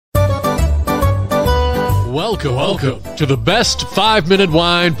Welcome to the Best 5-Minute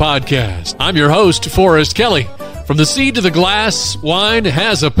Wine Podcast. I'm your host, Forrest Kelly. From the seed to the glass, wine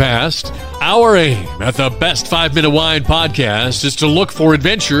has a past. Our aim at the Best 5-Minute Wine Podcast is to look for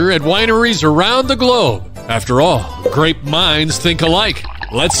adventure at wineries around the globe. After all, grape minds think alike.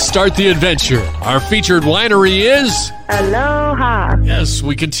 Let's start the adventure. Our featured winery is... Aloha. Yes,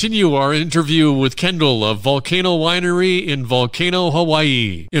 we continue our interview with Kendall of Volcano Winery in Volcano,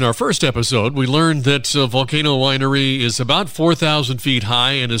 Hawaii. In our first episode, we learned that Volcano Winery is about 4,000 feet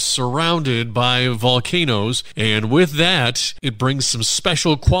high and is surrounded by volcanoes. And with that, it brings some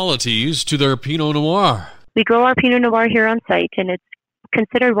special qualities to their Pinot Noir. We grow our Pinot Noir here on site, and it's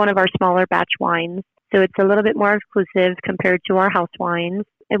considered one of our smaller batch wines. So it's a little bit more exclusive compared to our house wines.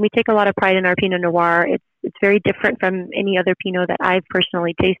 And we take a lot of pride in our Pinot Noir. It's very different from any other Pinot that I've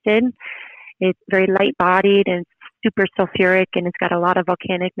personally tasted. It's very light-bodied and super sulfuric, and it's got a lot of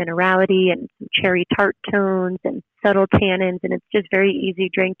volcanic minerality and some cherry tart tones and subtle tannins, and it's just very easy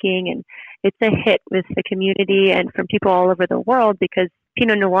drinking. And it's a hit with the community and from people all over the world because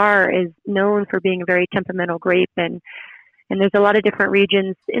Pinot Noir is known for being a very temperamental grape, and there's a lot of different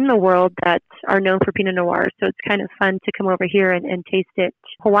regions in the world that are known for Pinot Noir. So it's kind of fun to come over here and taste it.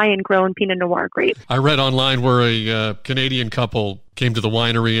 Hawaiian-grown Pinot Noir grape. I read online where a Canadian couple came to the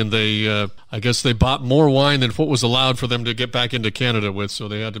winery and they, I guess they bought more wine than what was allowed for them to get back into Canada with. So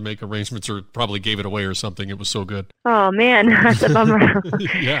they had to make arrangements or probably gave it away or something. It was so good. Oh, man, that's a bummer.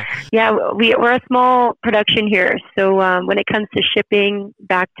 Yeah, we're a small production here. So when it comes to shipping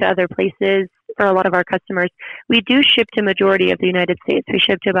back to other places, for a lot of our customers, we do ship to majority of the United States. We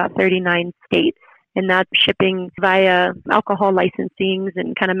ship to about 39 states, and that's shipping via alcohol licensings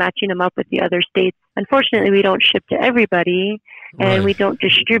and kind of matching them up with the other states. Unfortunately, we don't ship to everybody, and we don't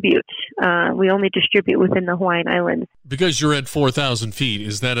distribute. We only distribute within the Hawaiian Islands. Because you're at 4,000 feet,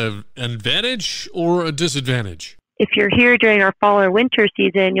 is that an advantage or a disadvantage? If you're here during our fall or winter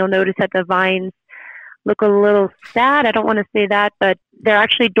season, you'll notice that the vines look a little sad. I don't want to say that, but they're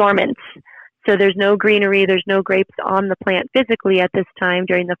actually dormant. So there's no greenery, there's no grapes on the plant physically at this time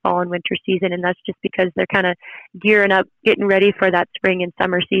during the fall and winter season, and that's just because they're kind of gearing up, getting ready for that spring and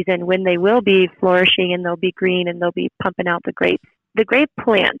summer season when they will be flourishing and they'll be green and they'll be pumping out the grapes. The grape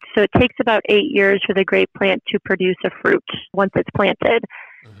plant, so it takes about 8 years for the grape plant to produce a fruit once it's planted.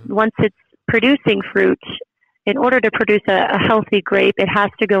 Mm-hmm. Once it's producing fruit, in order to produce a healthy grape, it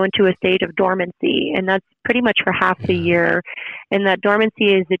has to go into a stage of dormancy, and that's pretty much for half the year. And that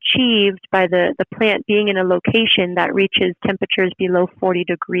dormancy is achieved by the plant being in a location that reaches temperatures below 40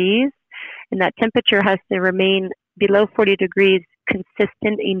 degrees, and that temperature has to remain below 40 degrees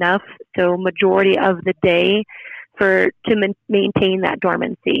consistent enough, so majority of the day, to maintain that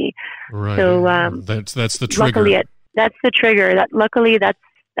dormancy. Right. So that's the trigger. That's the trigger. Luckily, that's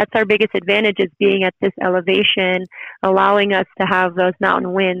our biggest advantage, is being at this elevation, allowing us to have those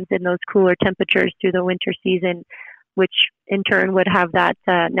mountain winds and those cooler temperatures through the winter season, which in turn would have that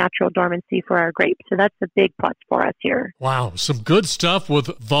natural dormancy for our grapes. So that's a big plus for us here. Wow, some good stuff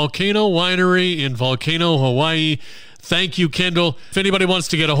with Volcano Winery in Volcano, Hawaii. Thank you, Kendall. If anybody wants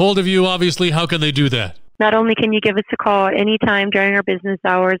to get a hold of you, obviously, how can they do that? Not only can you give us a call anytime during our business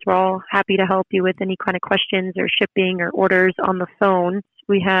hours, we're all happy to help you with any kind of questions or shipping or orders on the phone.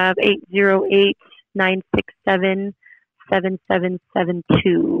 We have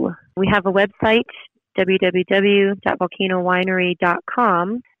 808-967-7772. We have a website,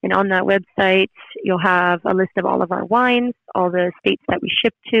 www.volcanowinery.com. And on that website, you'll have a list of all of our wines, all the states that we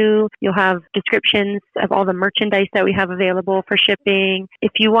ship to. You'll have descriptions of all the merchandise that we have available for shipping.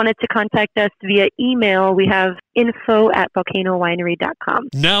 If you wanted to contact us via email, we have info@volcanowinery.com.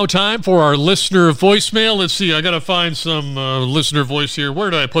 Now time for our listener voicemail. Let's see, I got to find some listener voice here. Where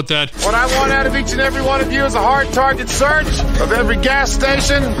did I put that? What I want out of each and every one of you is a hard target search of every gas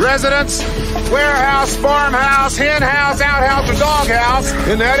station, residence, warehouse, farmhouse, hen house, outhouse, or doghouse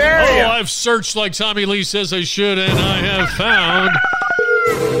in that area. Oh, I've searched like Tommy Lee says I should, and I have found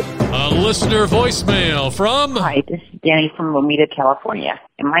a listener voicemail from... Hi, this is Danny from Lomita, California.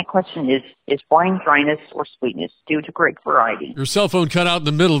 And my question is wine dryness or sweetness due to grape variety? Your cell phone cut out in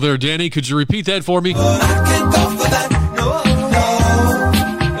the middle there, Danny. Could you repeat that for me?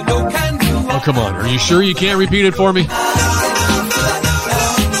 Oh, come on. Are you sure you can't repeat it for me?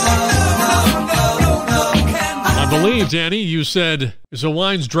 I believe, Danny, you said, is a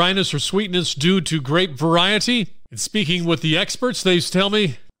wine's dryness or sweetness due to grape variety? And speaking with the experts, they tell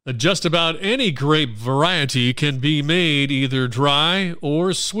me that just about any grape variety can be made either dry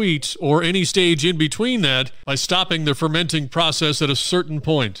or sweet or any stage in between that by stopping the fermenting process at a certain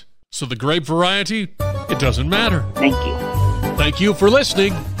point. So the grape variety, it doesn't matter. Thank you. Thank you for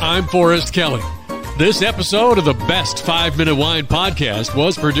listening. I'm Forrest Kelly. This episode of the Best 5 Minute Wine Podcast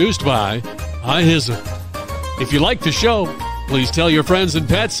was produced by iHizzle. If you like the show, please tell your friends and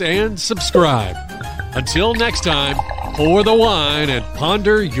pets and subscribe. Until next time, pour the wine and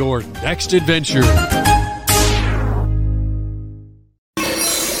ponder your next adventure.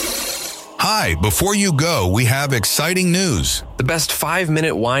 Hi, before you go, we have exciting news. The Best 5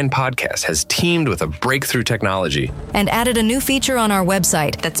 Minute Wine Podcast has teamed with a breakthrough technology and added a new feature on our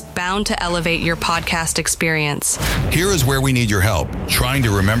website that's bound to elevate your podcast experience. Here is where we need your help. Trying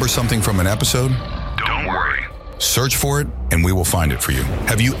to remember something from an episode? Don't worry. Search for it, and we will find it for you.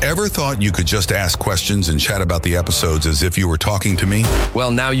 Have you ever thought you could just ask questions and chat about the episodes as if you were talking to me?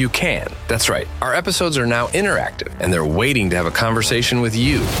 Well, now you can. That's right. Our episodes are now interactive, and they're waiting to have a conversation with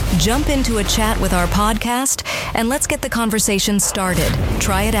you. Jump into a chat with our podcast, and let's get the conversation started.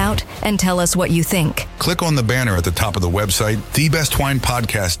 Try it out, and tell us what you think. Click on the banner at the top of the website,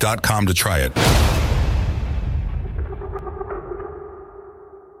 thebestwinepodcast.com, to try it.